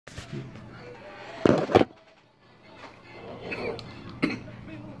Circles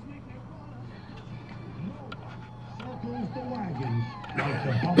the wagon like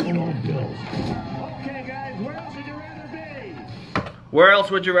the Buffalo Bills. Okay, guys, where else would you rather be? Where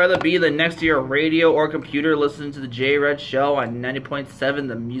else would you rather be than next to your radio or computer listening to the JRed show on 90.7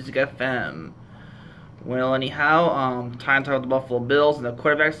 The Music FM? Well, anyhow, time to talk about the Buffalo Bills and the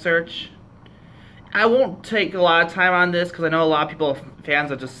quarterback search. I won't take a lot of time on this because I know a lot of people,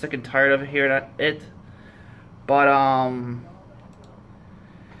 fans, are just sick and tired of hearing it. But, a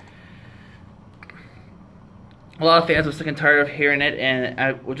lot of fans are sick and tired of hearing it,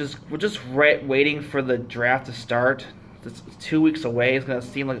 and we're just waiting for the draft to start. It's 2 weeks away. It's gonna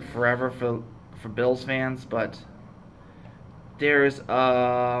seem like forever for Bills fans, but there's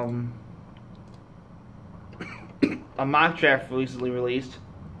a mock draft recently released.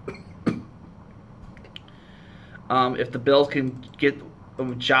 If the Bills can get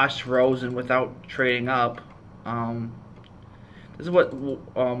Josh Rosen without trading up, this is what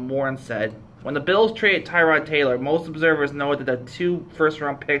Warren said. When the Bills traded Tyrod Taylor, most observers know that the 2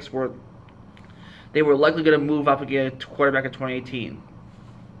 first-round picks they were likely going to move up and get a quarterback in 2018.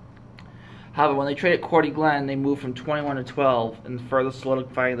 However, when they traded Cordy Glenn, they moved from 21 to 12 and further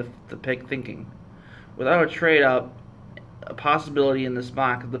solidifying the pick thinking. Without a trade-up, a possibility in this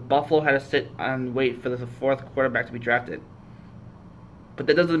mock, the Buffalo had to sit and wait for the 4th quarterback to be drafted. But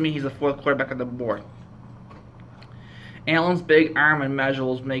that doesn't mean he's the 4th quarterback on the board. Allen's big arm and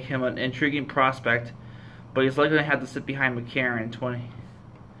measurables make him an intriguing prospect, but he's likely to have to sit behind McCarron in 20.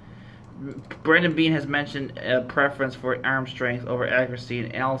 Brandon Beane has mentioned a preference for arm strength over accuracy,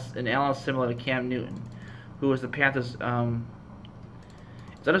 and Allen is similar to Cam Newton, who was the Panthers.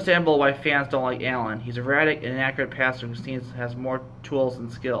 It's understandable why fans don't like Allen. He's erratic and inaccurate passer who has more tools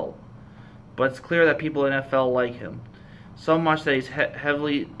and skill. But it's clear that people in the NFL like him. So much that he's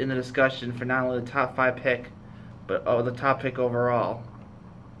heavily in the discussion for not only the top 5 pick, but the top pick overall.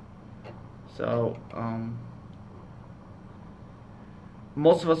 So,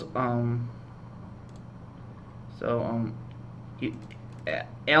 most of us,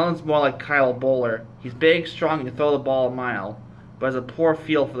 Allen's more like Kyle Bowler. He's big, strong, and can throw the ball a mile, but has a poor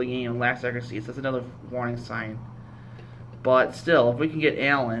feel for the game and lacks accuracy. So that's another warning sign. But still, if we can get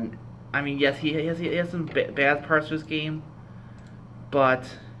Allen, I mean, yes, he has some bad parts of his game, but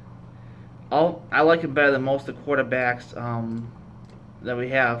I like him better than most of the quarterbacks that we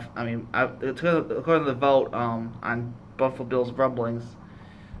have. I mean, according to the vote on Buffalo Bills rumblings,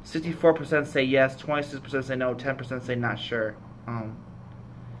 64% say yes, 26% say no, 10% say not sure.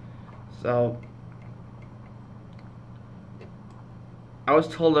 So I was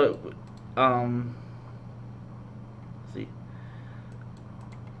told that let's see.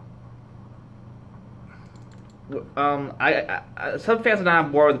 Some fans are not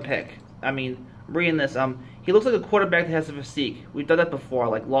on board with the pick. I mean, reading this, he looks like a quarterback that has a physique. We've done that before,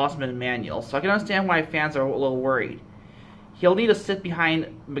 like Lossman and Manuel. So I can understand why fans are a little worried. He'll need to sit behind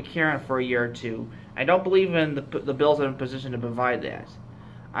McCarron for a year or 2. I don't believe in the Bills are in a position to provide that.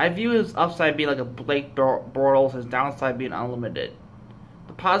 I view his upside being like a Blake Bortles, his downside being unlimited.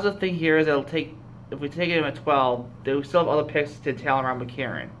 The positive thing here is that if we take him at 12, we still have other picks to talent around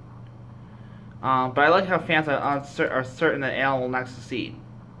McCarron. But I like how fans are certain that Allen will not succeed.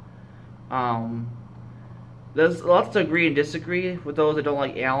 There's lots to agree and disagree with those that don't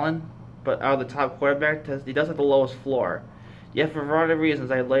like Allen, but out of the top quarterback, he does have the lowest floor. Yet for a variety of reasons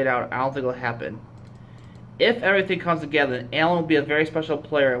I laid out, I don't think it'll happen. If everything comes together, Allen will be a very special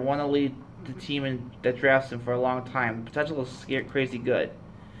player and one to lead the team that drafts him for a long time. The potential is crazy good.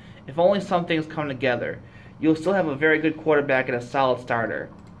 If only some things come together, you'll still have a very good quarterback and a solid starter.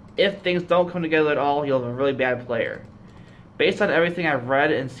 If things don't come together at all, you'll have a really bad player. Based on everything I've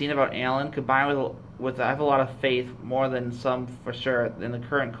read and seen about Allen, combined with I have a lot of faith, more than some for sure, in the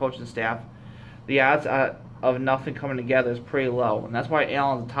current coaching staff, the odds of nothing coming together is pretty low. And that's why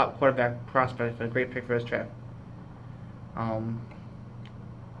Allen's a top quarterback prospect and a great pick for his draft.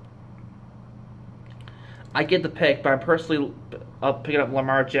 I get the pick, but I'm personally picking up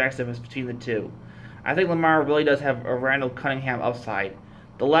Lamar Jackson between the 2. I think Lamar really does have a Randall Cunningham upside.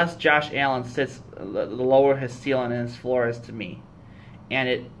 The less Josh Allen sits, the lower his ceiling and his floor is to me. And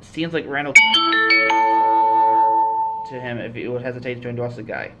it seems like Randall to him if he would hesitate to endorse the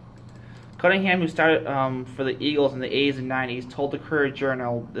guy. Cunningham, who started for the Eagles in the 80s and 90s, told the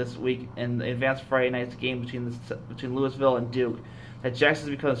Courier-Journal this week in the advanced Friday night's game between Louisville and Duke that Jackson's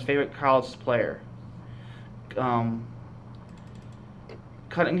become his favorite college player.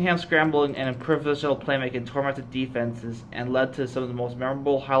 Cunningham's scrambling and improvisational playmaking tormented defenses and led to some of the most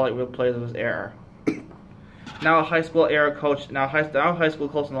memorable highlight reel plays of his era. now a high school era coach, now a high school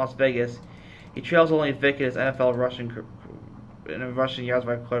coach in Las Vegas. He trails only Vic in his NFL rushing yards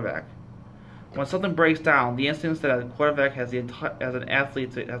by quarterback. When something breaks down, the instincts that a quarterback has as an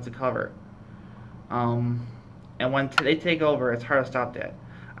athlete has to cover. And when they take over, it's hard to stop that.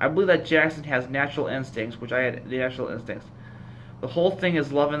 I believe that Jackson has natural instincts, which I had the natural instincts. The whole thing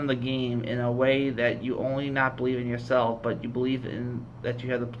is loving the game in a way that you only not believe in yourself, but you believe in that you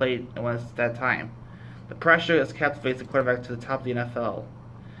have the play when it's that time. The pressure is captivates the quarterback to the top of the NFL.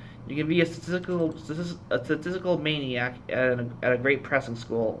 You can be a statistical maniac at a great pressing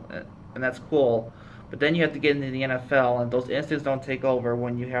school, and that's cool. But then you have to get into the NFL, and those instincts don't take over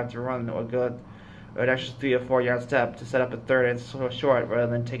when you have to run an extra 3 or 4 yard step to set up a third and short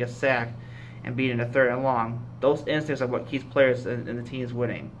rather than take a sack and beat in a third and long. Those instincts are what keeps players and the teams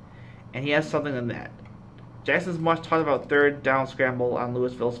winning, and he has something in that. Jackson's much talked about third down scramble on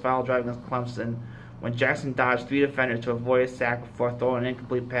Louisville's final drive against Clemson when Jackson dodged 3 defenders to avoid a sack before throwing an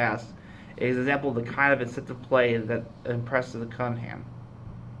incomplete pass. It is an example of the kind of instinctive play that impresses the Cunningham.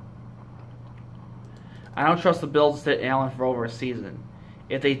 I don't trust the Bills to sit Allen for over a season.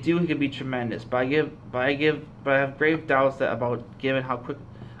 If they do, he could be tremendous. But I have grave doubts given how quick.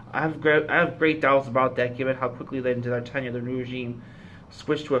 I have great doubts about that, given how quickly they, into their tenure, the new regime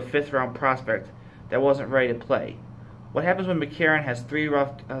switched to a 5th-round prospect that wasn't ready to play. What happens when McCarron has a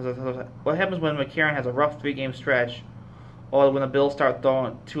rough 3-game stretch, or when the Bills start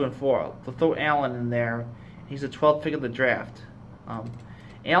throwing 2 and 4? They'll throw Allen in there. He's the 12th pick of the draft.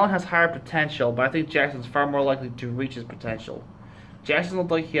 Allen has higher potential, but I think Jackson's far more likely to reach his potential. Jackson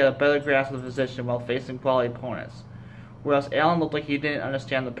looked like he had a better grasp of the position while facing quality opponents, whereas Allen looked like he didn't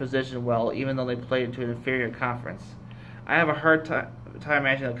understand the position well, even though they played into an inferior conference. I have a hard time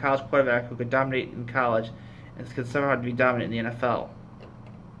imagining a college quarterback who could dominate in college and could somehow be dominant in the NFL.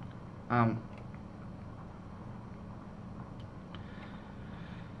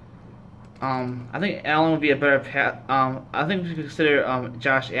 I think Allen would be a better I think we should consider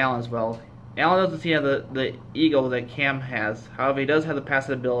Josh Allen as well. Allen doesn't seem to have the ego that Cam has. However, he does have the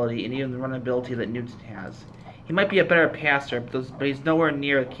passing ability and even the running ability that Newton has. He might be a better passer, but he's nowhere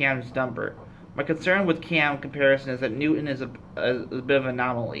near Cam's number. My concern with Cam comparison is that Newton is a bit of an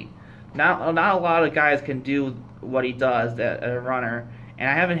anomaly. Not a lot of guys can do what he does as a runner, and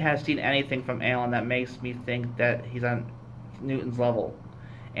I haven't seen anything from Allen that makes me think that he's on Newton's level.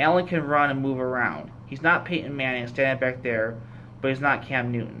 Allen can run and move around. He's not Peyton Manning standing back there, but he's not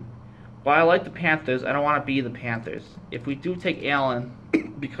Cam Newton. While I like the Panthers, I don't want to be the Panthers. If we do take Allen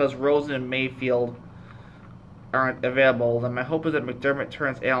because Rosen and Mayfield aren't available, then my hope is that McDermott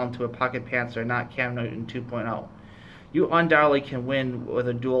turns Allen to a pocket panther, not Cam Newton 2.0. You undoubtedly can win with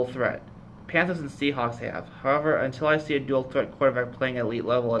a dual threat. Panthers and Seahawks have. However, until I see a dual threat quarterback playing at elite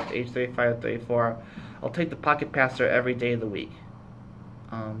level at age 35 or 34, I'll take the pocket passer every day of the week.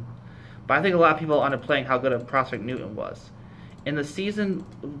 But I think a lot of people are underplaying how good a prospect Newton was. In the season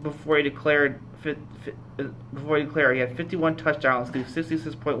before he declared, he had 51 touchdowns through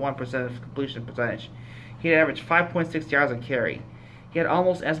 66.1% of completion percentage. He had averaged 5.6 yards a carry. He had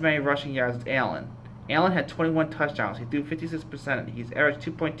almost as many rushing yards as Allen. Allen had 21 touchdowns. He threw 56%. He's averaged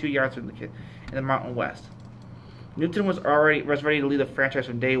 2.2 yards in the Mountain West. Newton was ready to lead the franchise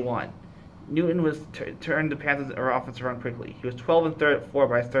from day one. Newton was turned the Panthers' offense around quickly. He was 12 and 4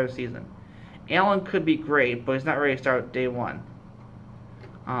 by his third season. Allen could be great, but he's not ready to start day one.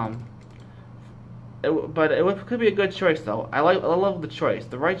 But it could be a good choice, though. I love the choice.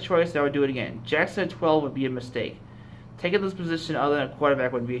 The right choice, I would do it again. Jackson at 12 would be a mistake. Taking this position other than a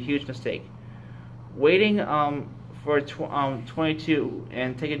quarterback would be a huge mistake. Waiting for 22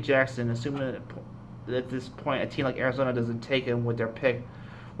 and taking Jackson, assuming that at this point a team like Arizona doesn't take him with their pick,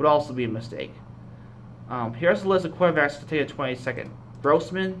 would also be a mistake. Here's the list of quarterbacks to take at 22nd.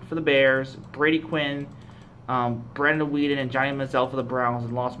 Grossman for the Bears, Brady Quinn, Brandon Weeden, and Johnny Manziel for the Browns,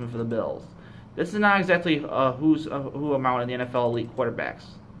 and Lossman for the Bills. This is not exactly who amount in the NFL elite quarterbacks.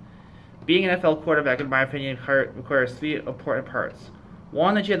 Being an NFL quarterback, in my opinion, requires 3 important parts.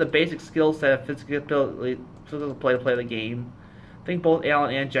 1, that you have the basic skill set of physical play to play the game. I think both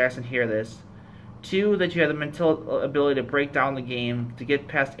Allen and Jackson hear this. 2, that you have the mental ability to break down the game, to get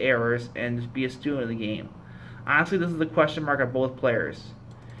past errors, and be a student of the game. Honestly, this is the question mark on both players.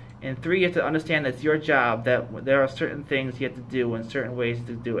 And 3, you have to understand that it's your job, that there are certain things you have to do and certain ways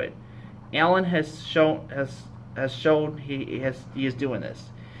to do it. Allen has shown he is doing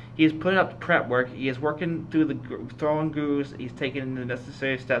this. He is putting up prep work. He is working through the throwing gurus. He's taking the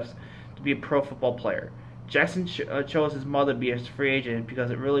necessary steps to be a pro football player. Jackson chose his mother to be a free agent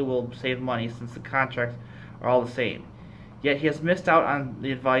because it really will save money since the contracts are all the same. Yet he has missed out on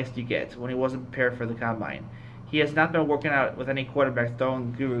the advice you get when he wasn't prepared for the combine. He has not been working out with any quarterbacks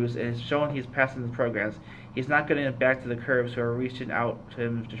throwing gurus and has shown he's passing the programs. He's not getting it back to the curves who are reaching out to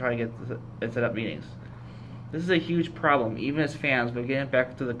him to try to get and set up meetings. This is a huge problem, even as fans, but getting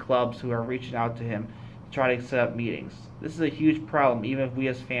back to the clubs who are reaching out to him to try to set up meetings. This is a huge problem, even if we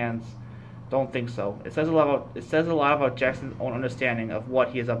as fans don't think so. It says a lot about Jackson's own understanding of what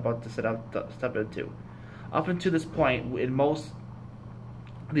he is about to step into. Up until this point, in most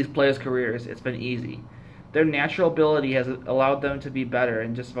of these players' careers, it's been easy. Their natural ability has allowed them to be better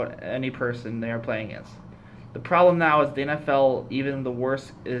than just about any person they are playing against. The problem now is the NFL, even the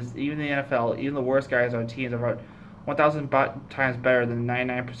worst guys on teams are about 1,000 times better than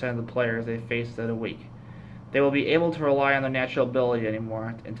 99% of the players they face in a week. They will be able to rely on their natural ability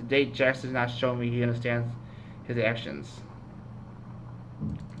anymore, and to date, Jackson has not shown me he understands his actions.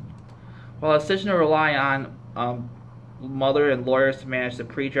 While the decision to rely on mother and lawyers to manage the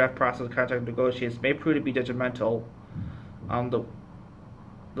pre-draft process of contract negotiations may prove to be detrimental,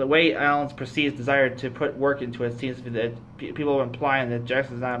 the way Allen's perceived desire to put work into it seems that people are implying that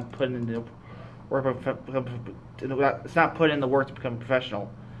Jackson is not putting in the work. It's not putting in the work to become a professional.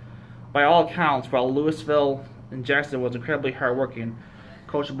 By all accounts, while Louisville and Jackson was an incredibly hard-working,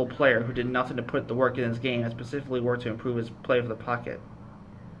 coachable player who did nothing to put the work in his game and specifically worked to improve his play for the pocket.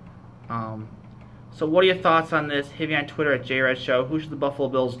 So what are your thoughts on this? Hit me on Twitter at JRed Show. Who should the Buffalo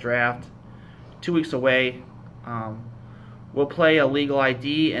Bills draft? 2 weeks away. We'll play a legal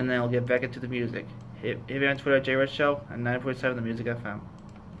ID and then we'll get back into the music. Hit me on Twitter at JRed Show and 947 The Music FM.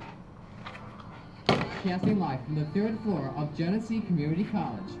 Casting live from the 3rd floor of Genesee Community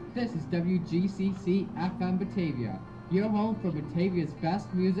College. This is WGCC FM Batavia, your home for Batavia's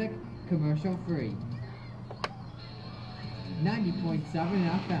best music, commercial free. 90.7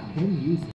 FM.